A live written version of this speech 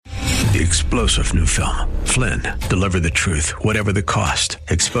The explosive new film, Flynn, deliver the truth, whatever the cost,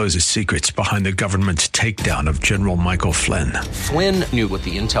 exposes secrets behind the government's takedown of General Michael Flynn. Flynn knew what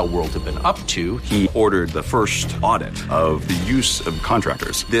the intel world had been up to. He ordered the first audit of the use of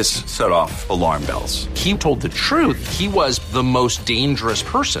contractors. This set off alarm bells. He told the truth. He was the most dangerous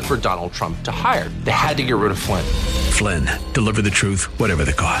person for Donald Trump to hire. They had to get rid of Flynn. Flynn, deliver the truth, whatever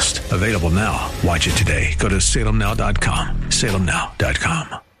the cost. Available now. Watch it today. Go to salemnow.com.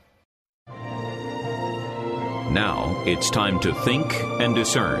 salemnow.com. Now it's time to think and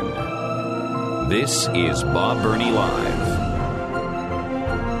discern. This is Bob Burney Live.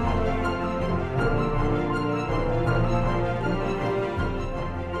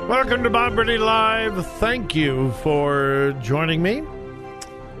 Welcome to Bob Burney Live. Thank you for joining me.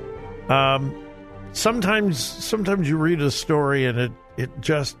 Sometimes you read a story and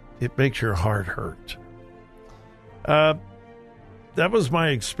it makes your heart hurt. That was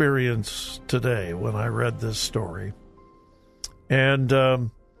my experience today when I read this story. And,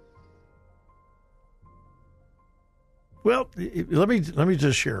 well, let me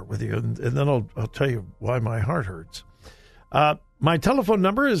just share it with you, and then I'll tell you why my heart hurts. My telephone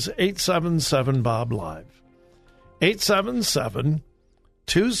number is 877-BOB-LIVE.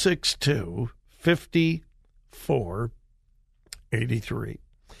 877-262-5483.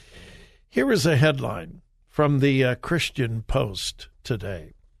 Here is a headline from the Christian Post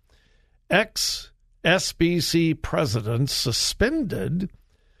today. Ex-SBC president suspended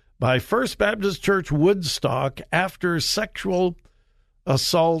by First Baptist Church Woodstock after sexual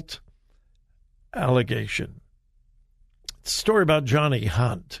assault allegation. It's a story about Johnny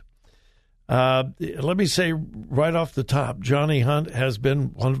Hunt. Let me say right off the top, Johnny Hunt has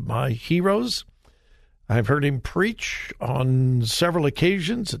been one of my heroes. I've heard him preach on several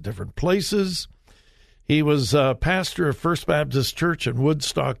occasions at different places. He was pastor of First Baptist Church in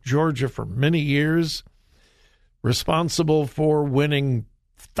Woodstock, Georgia for many years, responsible for winning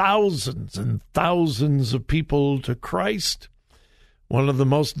thousands and thousands of people to Christ. One of the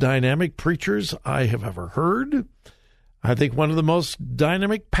most dynamic preachers I have ever heard. I think one of the most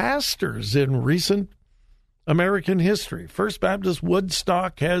dynamic pastors in recent American history. First Baptist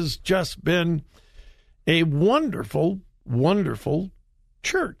Woodstock has just been a wonderful, wonderful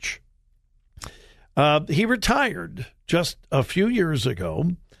church. He retired just a few years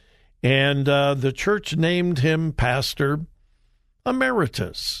ago, and the church named him Pastor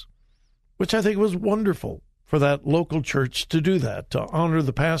Emeritus, which I think was wonderful for that local church to do that, to honor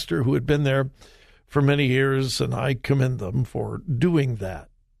the pastor who had been there for many years, and I commend them for doing that.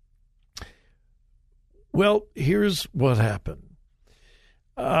 Well, here's what happened.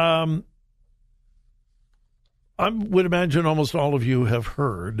 I would imagine almost all of you have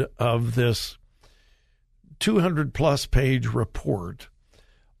heard of this 200-plus page report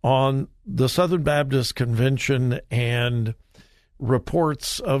on the Southern Baptist Convention and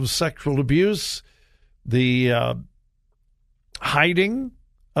reports of sexual abuse, the hiding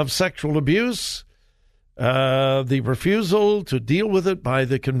of sexual abuse, the refusal to deal with it by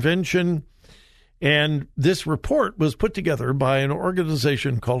the convention. And this report was put together by an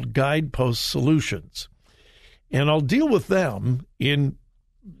organization called Guidepost Solutions. And I'll deal with them in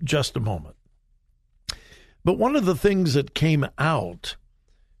just a moment. But one of the things that came out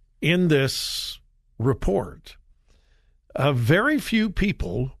in this report, very few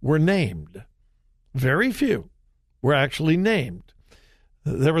people were named. Very few were actually named.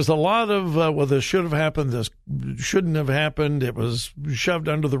 There was a lot of, well, this should have happened, this shouldn't have happened, it was shoved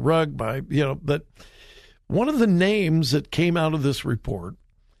under the rug by, but one of the names that came out of this report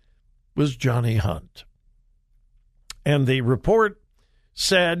was Johnny Hunt. And the report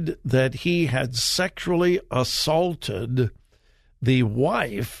said that he had sexually assaulted the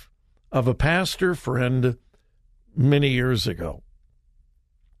wife of a pastor friend many years ago.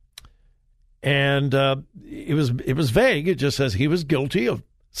 And it was vague. It just says he was guilty of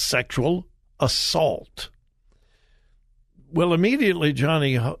sexual assault. Well, immediately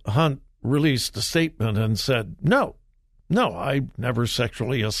Johnny Hunt released a statement and said, no, I never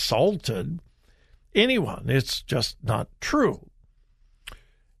sexually assaulted anyone. It's just not true.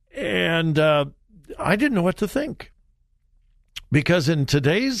 And I didn't know what to think. Because in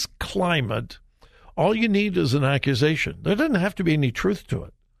today's climate, all you need is an accusation. There doesn't have to be any truth to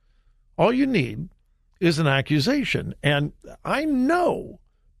it. All you need is an accusation. And I know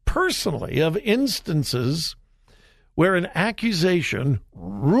personally of instances where an accusation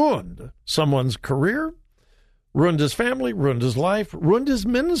ruined someone's career, ruined his family, ruined his life, ruined his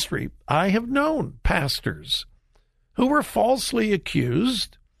ministry. I have known pastors who were falsely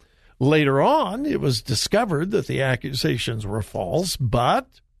accused. Later on, it was discovered that the accusations were false,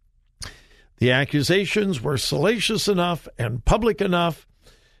 but The accusations were salacious enough and public enough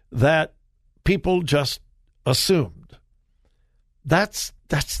that people just assumed. That's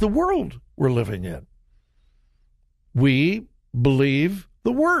the world we're living in. We believe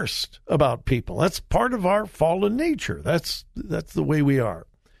the worst about people. That's part of our fallen nature. That's the way we are,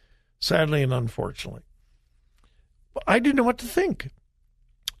 sadly and unfortunately. I didn't know what to think.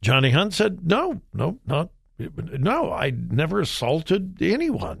 Johnny Hunt said, no, I never assaulted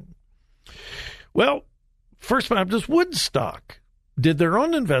anyone. Well, First Baptist Woodstock did their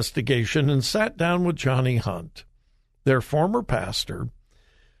own investigation and sat down with Johnny Hunt, their former pastor,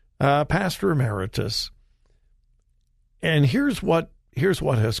 pastor emeritus. And here's what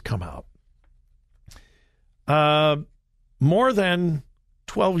has come out. More than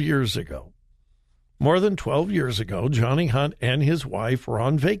 12 years ago, Johnny Hunt and his wife were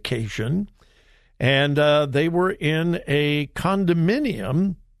on vacation, and they were in a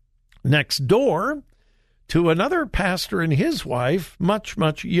condominium next door to another pastor and his wife, much,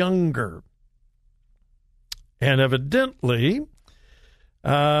 much younger. And evidently,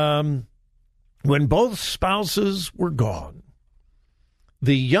 when both spouses were gone,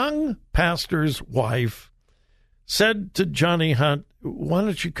 the young pastor's wife said to Johnny Hunt, "Why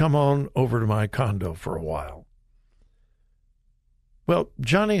don't you come on over to my condo for a while?" Well,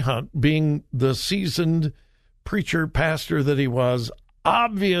 Johnny Hunt, being the seasoned preacher pastor that he was,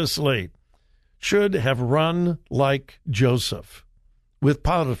 obviously should have run like Joseph with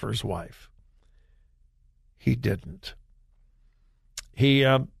Potiphar's wife. He didn't. He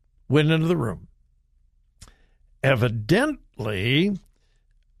went into the room. Evidently,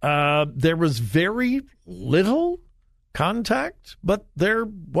 there was very little contact, but there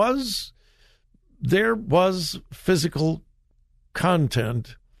was physical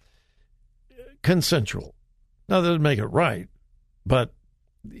content, consensual. Now, that doesn't make it right, but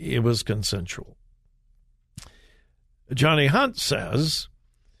it was consensual. Johnny Hunt says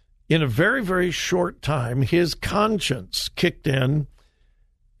in a very, very short time, his conscience kicked in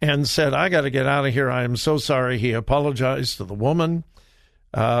and said, "I got to get out of here. I am so sorry." He apologized to the woman,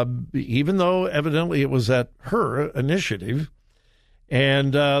 even though evidently it was at her initiative,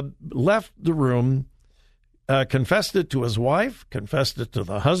 and left the room, confessed it to his wife, confessed it to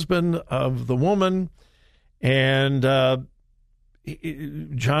the husband of the woman, and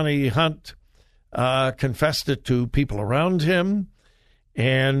Johnny Hunt confessed it to people around him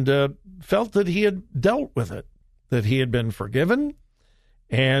and felt that he had dealt with it, that he had been forgiven,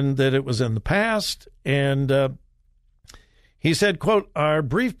 and that it was in the past. And he said, quote, "Our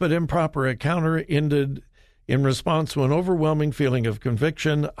brief but improper encounter ended in response to an overwhelming feeling of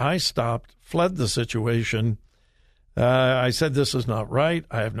conviction. I stopped, fled the situation. I said, this is not right.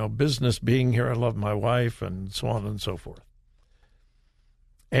 I have no business being here. I love my wife," and so on and so forth.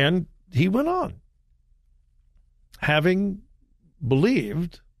 And he went on, having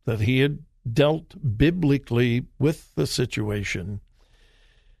believed that he had dealt biblically with the situation.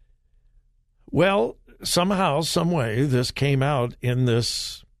 Well, somehow, some way, this came out in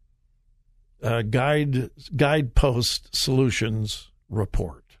this Guidepost Solutions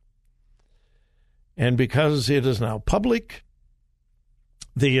report. And because it is now public,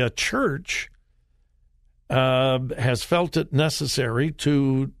 the church has felt it necessary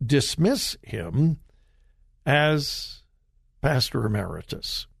to dismiss him as pastor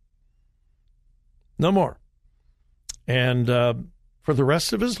emeritus. No more. And for the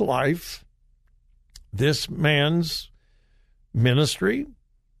rest of his life, this man's ministry,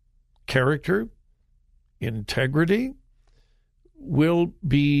 character, integrity will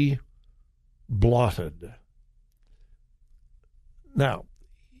be blotted. Now,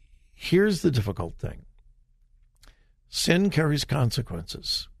 here's the difficult thing. Sin carries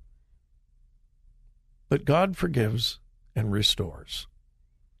consequences, but God forgives and restores.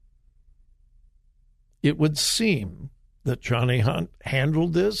 It would seem that Johnny Hunt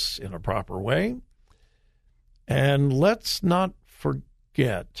handled this in a proper way. And let's not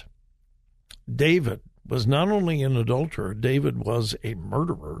forget, David was not only an adulterer, David was a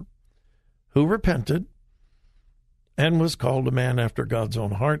murderer who repented and was called a man after God's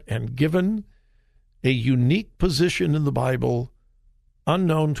own heart and given a unique position in the Bible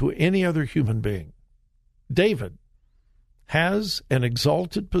unknown to any other human being. David has an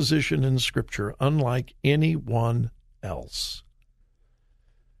exalted position in Scripture unlike anyone else.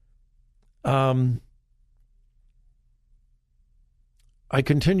 I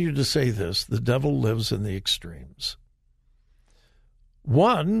continue to say this: the devil lives in the extremes.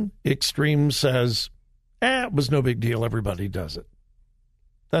 One extreme says, it was no big deal, everybody does it.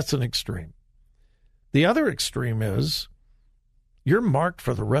 That's an extreme. The other extreme is, You're marked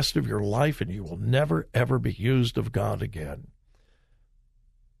for the rest of your life, and you will never, ever be used of God again.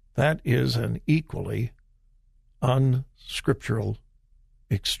 That is an equally unscriptural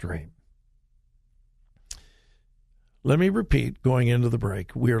extreme. Let me repeat, going into the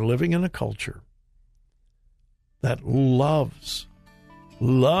break, we are living in a culture that loves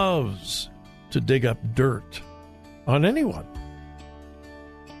to dig up dirt on anyone.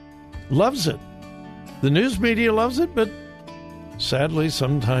 Loves it. The news media loves it, but sadly,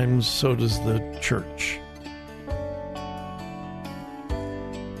 sometimes so does the church.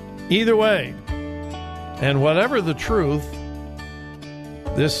 Either way, and whatever the truth,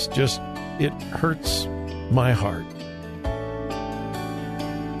 it hurts my heart.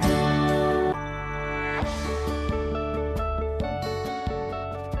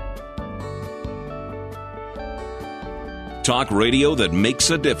 Talk radio that makes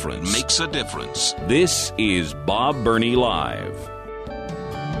a difference. This is Bob Burney Live.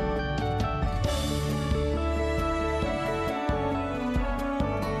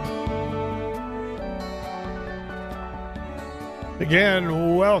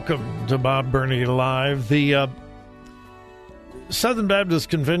 Again, welcome to Bob Burney Live. The Southern Baptist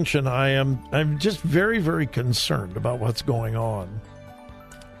Convention, I'm just very, very concerned about what's going on.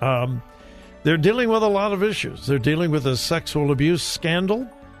 They're dealing with a lot of issues. They're dealing with a sexual abuse scandal,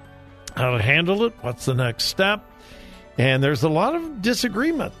 how to handle it, what's the next step. And there's a lot of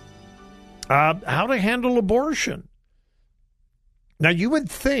disagreement. How to handle abortion. Now, you would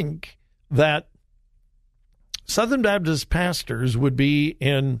think that Southern Baptist pastors would be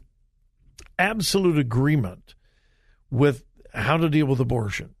in absolute agreement with how to deal with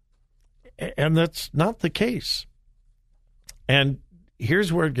abortion. And that's not the case. And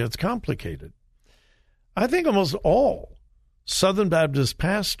here's where it gets complicated. I think almost all Southern Baptist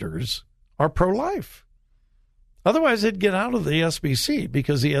pastors are pro-life. Otherwise, they'd get out of the SBC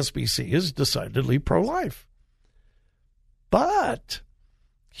because the SBC is decidedly pro-life. But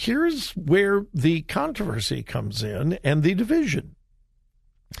here's where the controversy comes in and the division.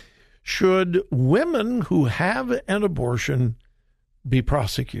 Should women who have an abortion be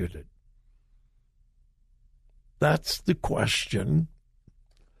prosecuted? That's the question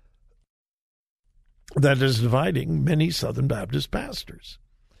that is dividing many Southern Baptist pastors.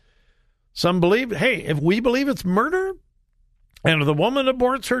 Some believe, hey, if we believe it's murder, and if the woman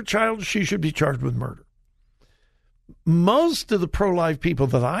aborts her child, she should be charged with murder. Most of the pro-life people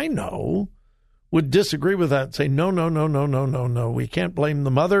that I know would disagree with that and say, no. We can't blame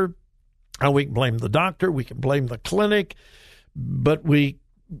the mother. We can blame the doctor. We can blame the clinic, but we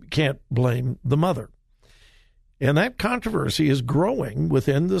can't blame the mother. And that controversy is growing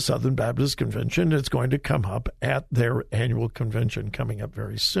within the Southern Baptist Convention. It's going to come up at their annual convention coming up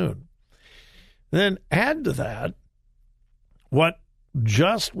very soon. Then add to that what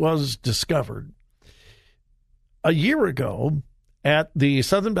just was discovered a year ago at the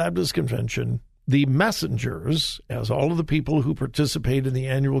Southern Baptist Convention. The messengers, as all of the people who participate in the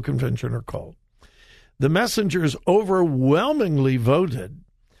annual convention are called, the messengers overwhelmingly voted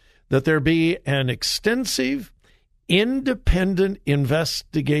that there be an extensive independent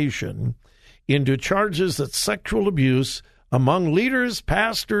investigation into charges that sexual abuse among leaders,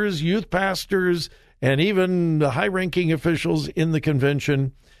 pastors, youth pastors, and even the high-ranking officials in the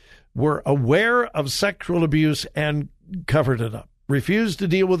convention were aware of sexual abuse and covered it up, refused to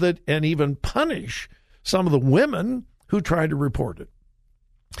deal with it, and even punish some of the women who tried to report it.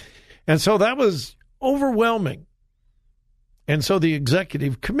 And so that was overwhelming. And so the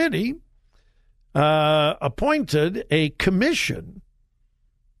executive committee appointed a commission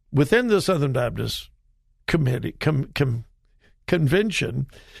within the Southern Baptist Committee Convention.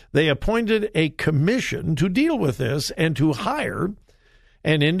 They appointed a commission to deal with this and to hire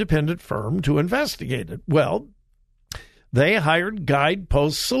an independent firm to investigate it. Well, they hired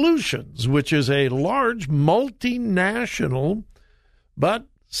Guidepost Solutions, which is a large multinational but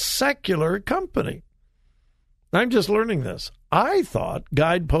secular company. I'm just learning this. I thought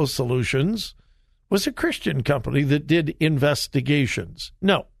Guidepost Solutions was a Christian company that did investigations.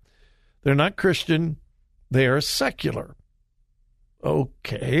 No, they're not Christian. They are secular.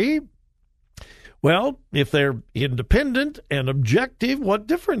 Okay. Well, if they're independent and objective, what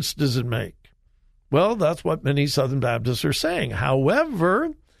difference does it make? Well, that's what many Southern Baptists are saying.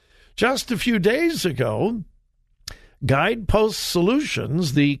 However, just a few days ago, Guidepost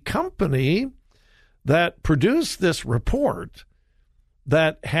Solutions, the company that produced this report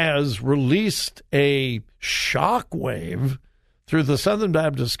that has released a shockwave through the Southern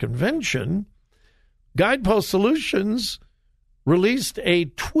Baptist Convention, Guidepost Solutions released a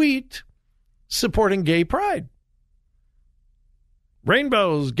tweet supporting gay pride.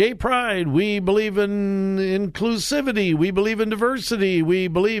 rainbows, gay pride. We believe in inclusivity. We believe in diversity. We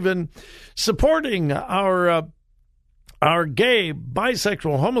believe in supporting our gay,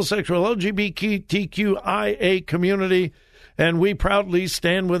 bisexual, homosexual, LGBTQIA community, and we proudly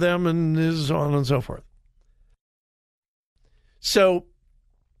stand with them, and so on and so forth. So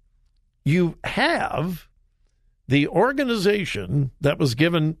you have the organization that was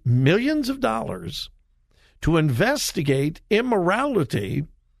given millions of dollars to investigate immorality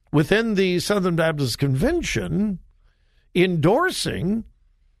within the Southern Baptist Convention, endorsing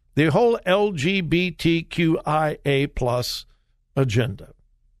the whole LGBTQIA plus agenda.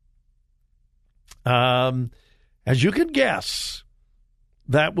 As you could guess,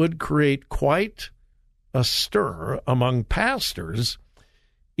 that would create quite a stir among pastors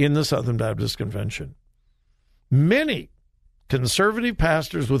in the Southern Baptist Convention. Many conservative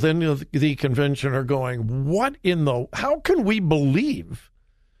pastors within the convention are going, how can we believe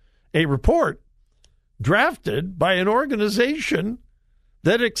a report drafted by an organization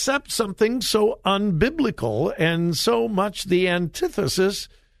that accepts something so unbiblical and so much the antithesis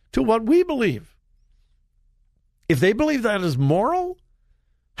to what we believe? If they believe that is moral,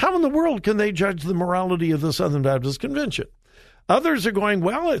 how in the world can they judge the morality of the Southern Baptist Convention? Others are going,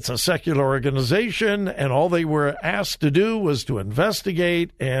 well, it's a secular organization, and all they were asked to do was to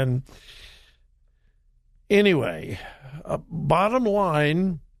investigate. And anyway, bottom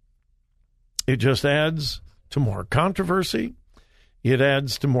line, it just adds to more controversy. It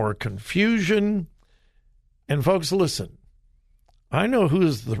adds to more confusion. And folks, listen, I know who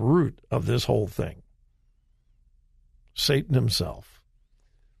is the root of this whole thing. Satan himself.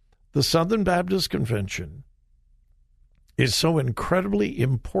 The Southern Baptist Convention is so incredibly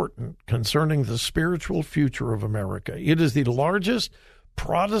important concerning the spiritual future of America. It is the largest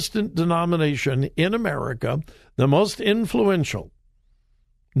Protestant denomination in America, the most influential.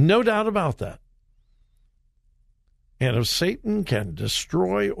 No doubt about that. And if Satan can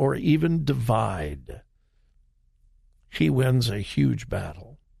destroy or even divide, he wins a huge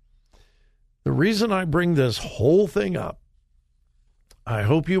battle. The reason I bring this whole thing up, I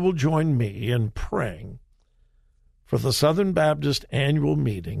hope you will join me in praying for the Southern Baptist annual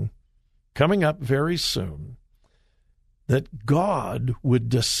meeting coming up very soon, that God would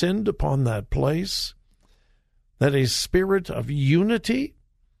descend upon that place, that a spirit of unity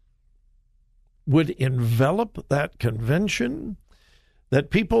would envelop that convention,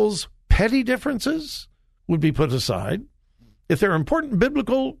 that people's petty differences would be put aside. If there are important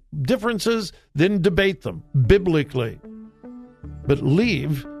biblical differences, then debate them biblically, but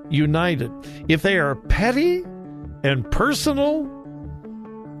leave united. If they are petty and personal,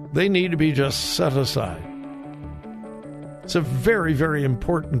 they need to be just set aside. It's a very, very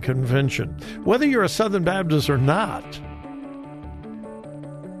important convention. Whether you're a Southern Baptist or not,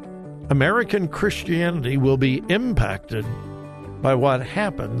 American Christianity will be impacted by what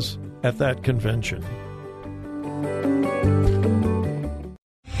happens at that convention.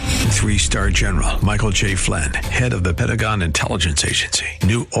 3-star General Michael J. Flynn, head of the Pentagon Intelligence Agency,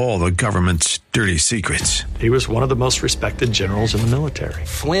 knew all the government's dirty secrets. He was one of the most respected generals in the military.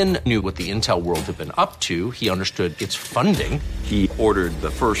 Flynn knew what the intel world had been up to. He understood its funding. He ordered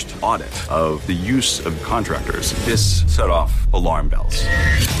the first audit of the use of contractors. This set off alarm bells.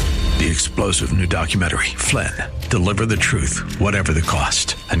 The explosive new documentary, Flynn, Deliver the Truth, Whatever the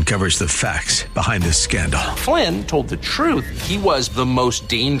Cost, uncovers the facts behind this scandal. Flynn told the truth. He was the most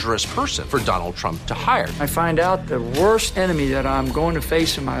dangerous person for Donald Trump to hire. I find out the worst enemy that I'm going to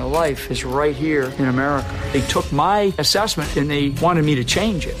face in my life is right here in America. They took my assessment and they wanted me to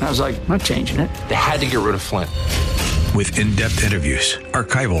change it. And I was like, I'm not changing it. They had to get rid of Flynn. With in-depth interviews,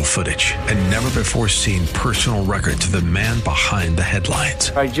 archival footage, and never-before-seen personal records of the man behind the headlines.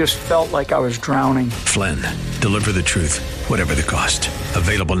 I just felt like I was drowning. Flynn, Deliver the Truth, Whatever the Cost.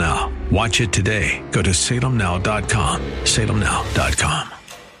 Available now. Watch it today. Go to salemnow.com. salemnow.com.